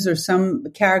scenes or some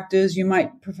characters you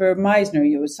might prefer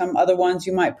Meisner. Some other ones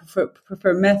you might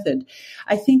prefer method.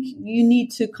 I think you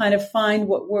need to kind of find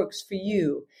what works for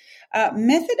you.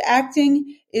 Method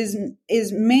acting is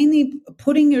mainly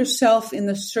putting yourself in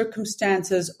the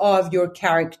circumstances of your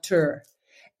character,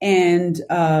 and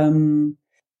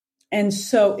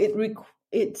so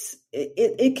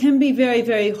it can be very,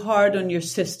 very hard on your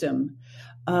system.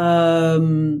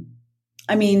 I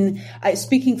I mean,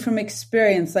 speaking from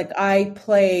experience, like I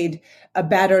played a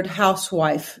battered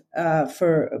housewife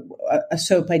for a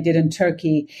soap I did in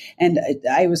Turkey, and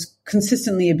I was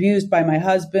consistently abused by my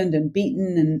husband and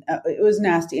beaten, and it was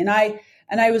nasty. And I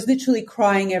was literally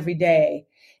crying every day.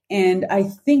 And I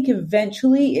think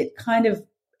eventually it kind of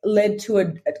led to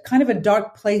a kind of a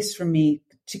dark place for me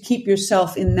to keep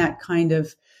yourself in that kind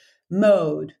of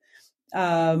mode.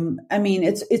 I mean,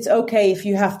 it's okay if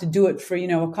you have to do it for,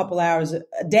 a couple hours a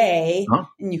day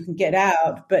and you can get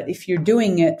out. But if you're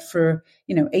doing it for,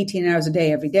 18 hours a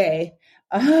day, every day,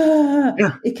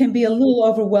 it can be a little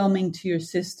overwhelming to your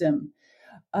system.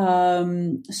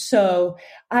 So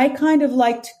I kind of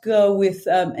like to go with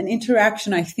an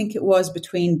interaction, I think it was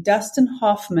between Dustin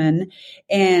Hoffman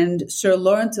and Sir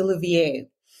Laurence Olivier.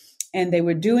 And they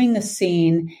were doing a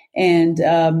scene, and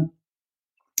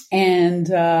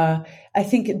I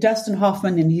think Dustin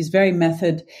Hoffman, and he's very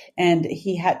method, and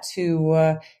he had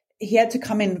to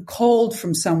come in cold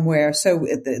from somewhere. So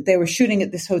they were shooting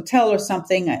at this hotel or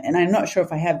something, and I'm not sure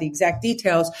if I have the exact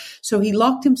details. So he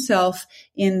locked himself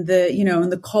in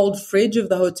the cold fridge of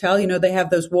the hotel. They have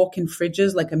those walk-in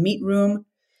fridges, like a meat room.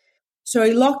 So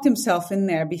he locked himself in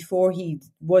there before he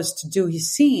was to do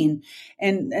his scene.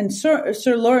 And Sir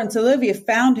Laurence Olivier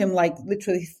found him like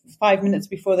literally 5 minutes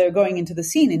before they were going into the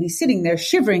scene. And he's sitting there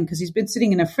shivering because he's been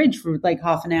sitting in a fridge for like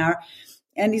half an hour.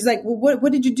 And he's like, well,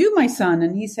 what did you do, my son?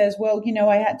 And he says, well,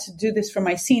 I had to do this for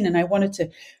my scene, and I wanted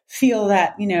to feel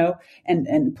that,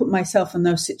 and put myself in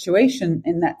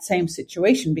that same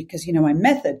situation because, I'm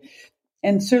method.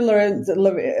 And Sir Laurence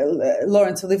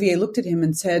Olivier looked at him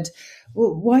and said,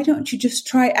 well, why don't you just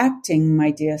try acting, my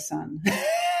dear son?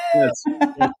 Yes.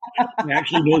 I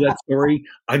actually know that story.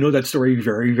 I know that story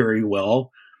very, very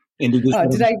well. And did I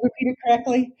repeat it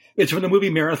correctly? It's from the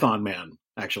movie Marathon Man,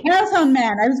 actually. Marathon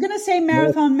Man. I was going to say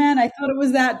Marathon Man. I thought it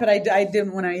was that, but I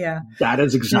didn't want to. Yeah, that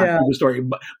is exactly the story.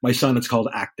 My son, it's called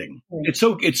acting. Right.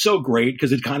 It's so great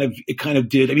because it kind of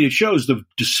did. I mean, it shows the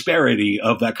disparity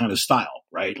of that kind of style,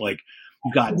 right? Like.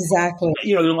 You've got exactly.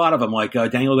 There's a lot of them, like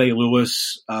Daniel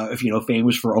Day-Lewis,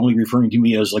 famous for only referring to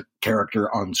me as like character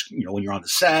on, when you're on the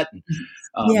set. And,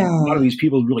 a lot of these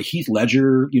people, really, Heath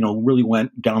Ledger, really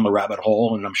went down the rabbit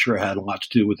hole, and I'm sure it had a lot to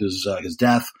do with his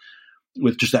death,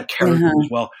 with just that character as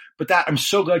well. But I'm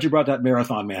so glad you brought that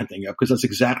Marathon Man thing up, because that's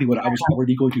exactly what I was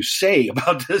already going to say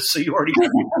about this. So you already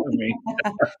got me.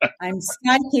 I'm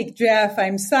psychic, Jeff.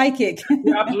 I'm psychic.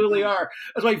 You absolutely are.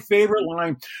 That's my favorite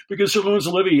line, because Sir Laurence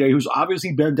Olivier, who's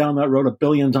obviously been down that road a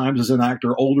billion times as an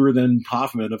actor, older than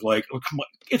Hoffman, of like, oh, come on,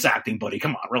 it's acting, buddy.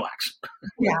 Come on, relax.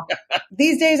 Yeah.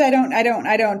 These days, I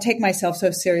don't take myself so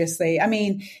seriously. I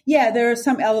mean, there are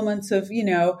some elements of,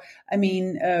 like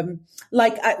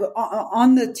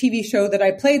on the TV show that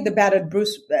I played, the battered,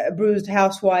 bruised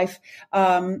housewife.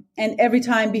 And every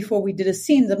time before we did a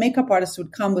scene, the makeup artist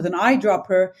would come with an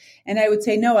eyedropper, and I would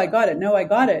say, no, I got it. No, I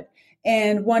got it.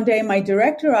 And one day my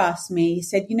director asked me, he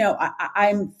said,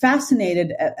 I'm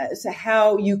fascinated as to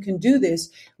how you can do this.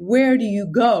 Where do you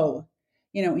go,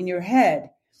 in your head?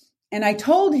 And I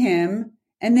told him,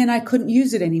 and then I couldn't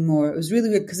use it anymore. It was really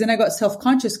weird, because then I got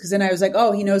self-conscious, because then I was like,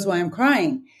 oh, he knows why I'm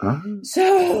crying.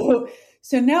 Uh-huh.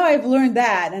 So now I've learned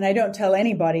that, and I don't tell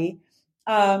anybody.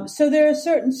 So there are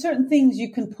certain things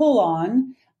you can pull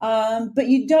on, but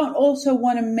you don't also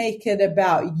want to make it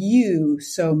about you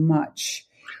so much,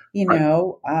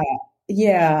 because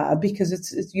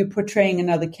it's you're portraying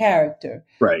another character.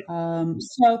 Right.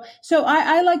 So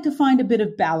I like to find a bit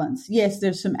of balance. Yes,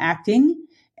 there's some acting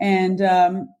and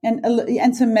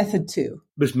some method too.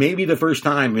 This may be the first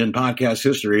time in podcast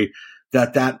history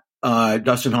that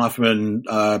Dustin Hoffman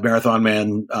Marathon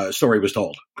Man story was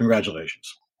told.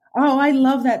 Congratulations. Oh, I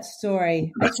love that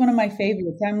story. That's one of my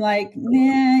favorites. I'm like,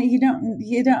 nah, you don't,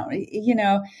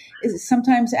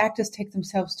 sometimes actors take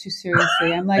themselves too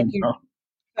seriously. I'm like,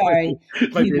 sorry.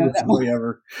 My favorite story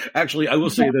ever. Actually, I will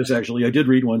say this, I did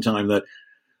read one time that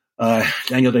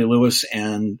Daniel Day-Lewis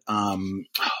and,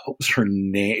 what was her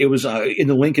name? It was in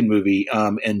the Lincoln movie,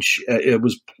 and it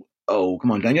was,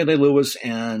 Daniel Day-Lewis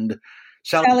and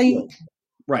Sally Field.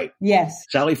 Right. Yes.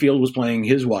 Sally Field was playing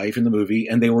his wife in the movie,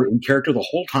 and they were in character the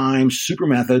whole time, super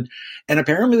method. And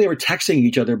apparently they were texting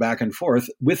each other back and forth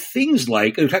with things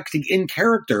like, they were texting in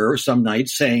character some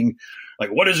nights saying,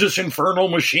 like, what is this infernal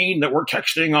machine that we're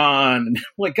texting on? And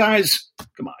like, guys,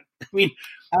 come on. I mean,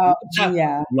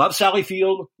 love Sally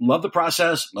Field, love the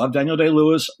process, love Daniel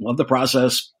Day-Lewis, love the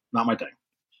process. Not my thing.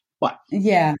 But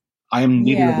I am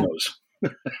neither of those.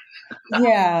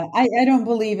 I don't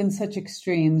believe in such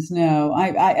extremes. No,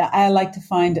 I like to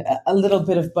find a little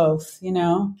bit of both,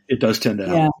 It does tend to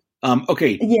happen.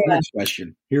 Okay, Yeah. next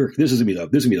question. Here, this is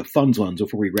gonna be the fun ones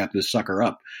before we wrap this sucker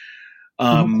up.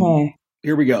 Okay.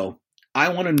 Here we go. I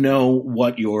want to know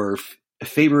what your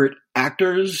favorite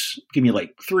actors. Give me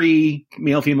like 3,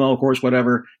 male, female, of course,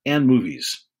 whatever, and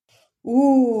movies.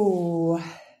 Ooh.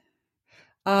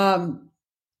 Marlon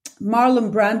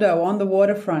Brando, On the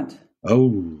Waterfront.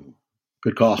 Oh,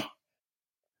 good call.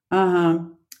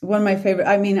 One of my favorite.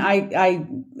 I mean, I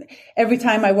every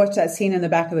time I watch that scene in the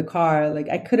back of the car, like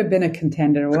I could have been a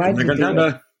contender. Why did you do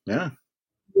it? Yeah.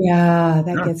 Yeah,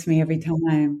 that gets me every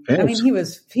time. Yes. I mean, he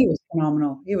was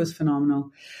phenomenal. He was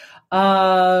phenomenal.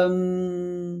 God,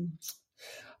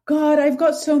 I've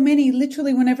got so many.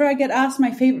 Literally, whenever I get asked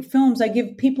my favorite films, I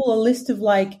give people a list of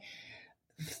like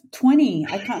 20.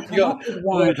 I can't come up with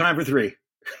one. We have time for 3.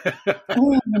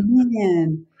 Oh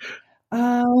man.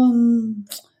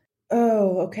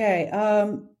 Okay.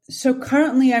 So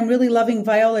currently, I'm really loving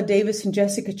Viola Davis and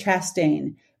Jessica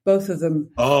Chastain, both of them.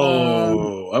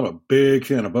 Oh, I'm a big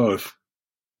fan of both.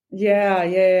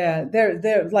 Yeah.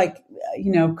 They're like,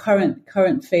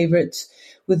 current favorites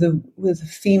with the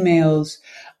females.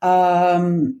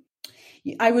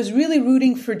 I was really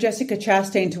rooting for Jessica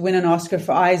Chastain to win an Oscar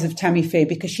for Eyes of Tammy Faye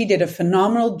because she did a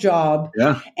phenomenal job.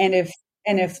 Yeah. And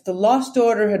if The Lost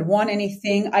Daughter had won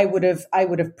anything, I would have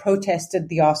protested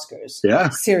the Oscars. Yeah.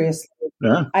 Seriously.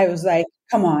 Yeah. I was like,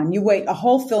 come on, you wait a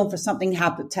whole film for something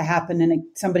to happen and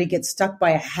somebody gets stuck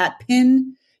by a hat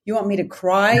pin. You want me to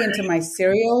cry into my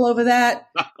cereal over that?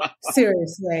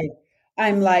 Seriously.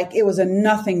 I'm like, it was a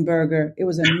nothing burger. It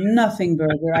was a nothing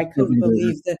burger. I couldn't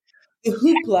believe the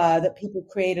hoopla that people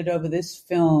created over this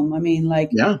film. I mean,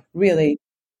 like, really,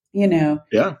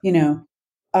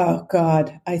 oh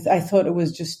God, I thought it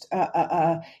was just,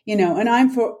 and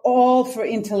I'm for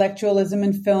intellectualism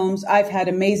in films. I've had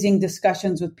amazing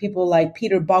discussions with people like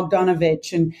Peter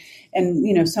Bogdanovich and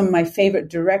some of my favorite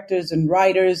directors and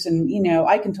writers. And,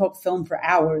 I can talk film for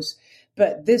hours,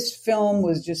 but this film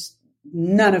was just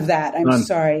none of that. I'm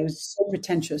sorry. It was so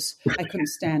pretentious. I couldn't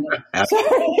stand it.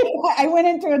 Sorry. I went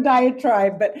into a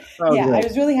diatribe, but I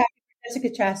was really happy for Jessica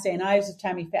Chastain, Eyes of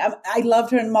Tammy Faye. I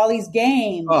loved her in Molly's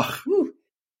Game. I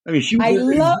mean, I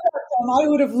love that film. I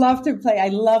would have loved to play. I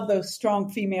love those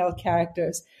strong female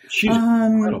characters. She's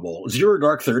incredible. Zero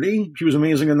Dark 30. She was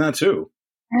amazing in that too.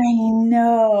 I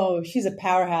know. She's a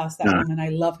powerhouse, that woman. I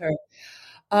love her.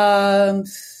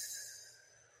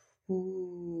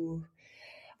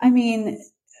 I mean,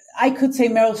 I could say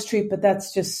Meryl Streep, but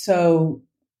that's just so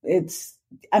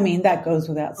that goes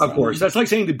without saying. Of course. That's like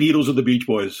saying the Beatles or the Beach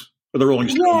Boys or the Rolling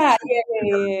Stones.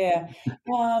 Yeah.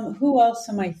 Who else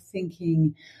am I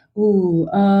thinking?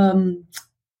 Another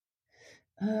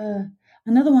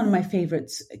one of my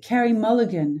favorites, Carey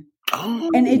Mulligan.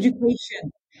 And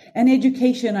Education.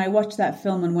 I watched that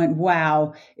film and went,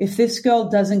 wow, if this girl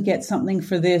doesn't get something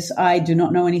for this, I do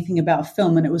not know anything about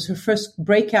film. And it was her first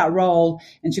breakout role,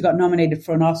 and she got nominated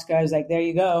for an Oscar. I was like, there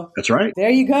you go. That's right. There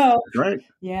you go. That's right.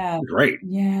 Yeah. Great.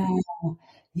 Yeah.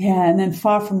 Yeah. And then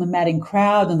Far From the Madding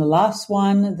Crowd, and the last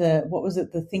one,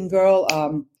 The Thing Girl?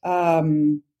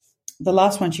 The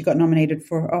last one she got nominated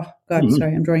for. Oh God,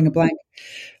 sorry, I'm drawing a blank.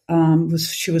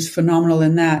 She was phenomenal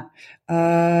in that.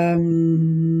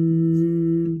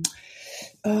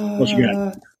 What you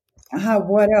got?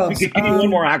 What else? Give me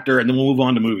one more actor, and then we'll move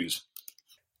on to movies.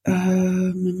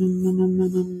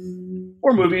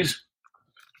 Or movies.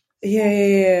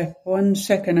 Yeah. 1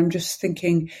 second. I'm just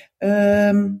thinking.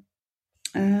 No,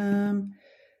 I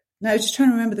was just trying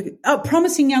to remember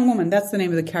Promising Young Woman. That's the name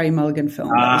of the Carey Mulligan film.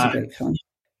 That was a great film.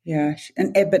 Yeah,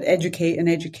 but educate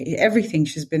everything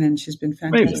she's been in. She's been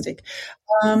fantastic.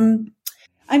 Amazing.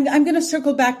 I'm going to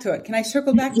circle back to it. Can I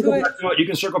circle back to it? You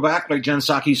can circle back, like Jen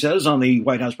Psaki says on the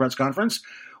White House press conference.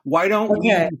 Why don't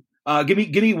you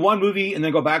give me one movie and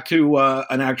then go back to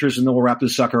an actress, and then we'll wrap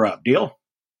this sucker up. Deal?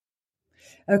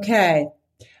 Okay.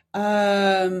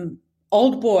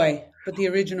 Old Boy, but the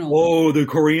original. Oh, the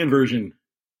Korean version.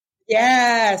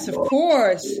 Yes, of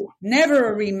course.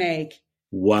 Never a remake.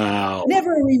 Wow.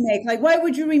 Never a remake. Like, why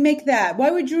would you remake that?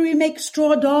 Why would you remake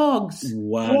Straw Dogs?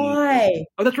 Wow. Why?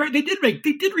 Oh, that's right. They did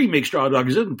remake Straw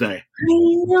Dogs, didn't they? I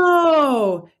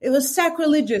know. It was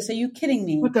sacrilegious. Are you kidding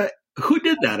me? Who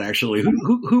did that actually?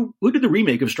 Who did the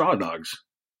remake of Straw Dogs?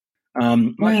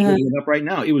 I'm looking it up right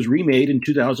now. It was remade in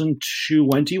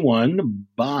 2021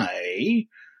 by,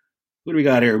 who do we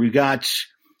got here? We got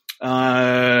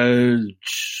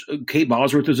Kate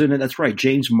Bosworth was in it. That's right.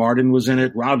 James Martin was in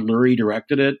it. Rod Lurie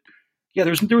directed it. Yeah,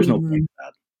 there was no point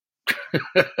to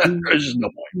that. There's just no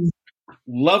point.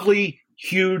 Lovely,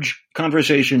 huge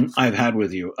conversation I've had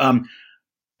with you.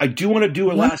 I do want to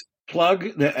do a last plug,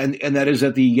 and that is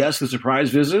at the surprise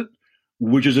visit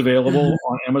which is available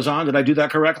on Amazon. Did I do that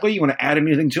correctly? You want to add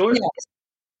anything to it?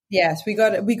 Yes, we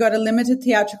got a limited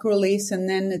theatrical release, and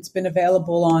then it's been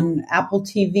available on Apple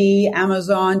TV,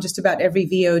 Amazon, just about every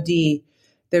VOD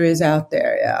there is out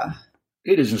there. Yeah,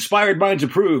 it is Inspired Minds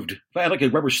Approved. If I had like a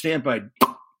rubber stamp, I'd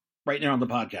right now on the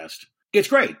podcast. It's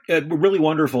great. Really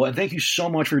wonderful. And thank you so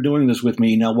much for doing this with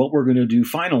me. Now, what we're going to do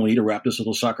finally to wrap this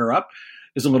little sucker up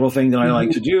is a little thing that I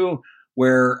like to do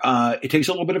where it takes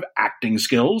a little bit of acting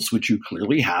skills, which you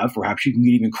clearly have. Perhaps you can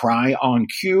even cry on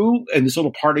cue. And this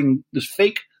little parting, this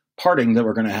fake parting that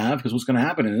we're going to have, because what's going to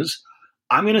happen is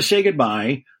I'm going to say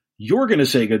goodbye. You're going to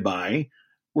say goodbye.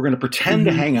 We're going to pretend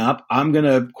to hang up. I'm going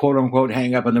to quote unquote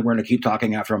hang up, and then we're going to keep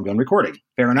talking after I'm done recording.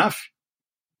 Fair enough?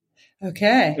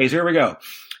 Okay. Okay, so here we go.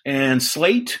 And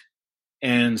slate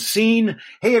and scene.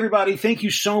 Hey, everybody. Thank you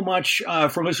so much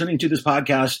for listening to this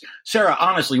podcast. Serah,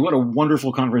 honestly, what a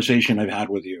wonderful conversation I've had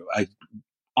with you. I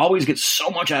always get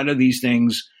so much out of these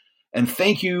things. And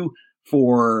thank you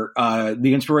for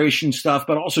the inspiration stuff,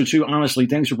 but also, too, honestly,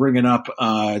 thanks for bringing up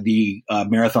the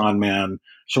Marathon Man,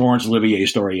 Sir Laurence Olivier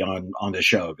story on the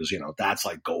show, because, that's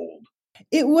like gold.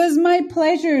 It was my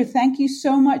pleasure. Thank you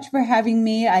so much for having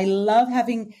me. I love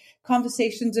having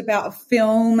conversations about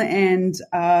film and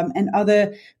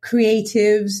other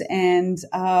creatives, and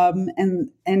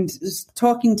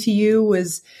talking to you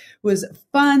was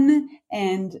fun.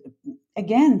 And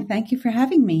again, thank you for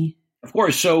having me. Of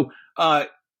course. So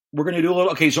we're going to do a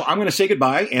little. Okay, so I'm going to say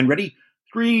goodbye. And ready?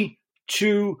 3,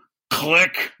 2,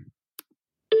 click.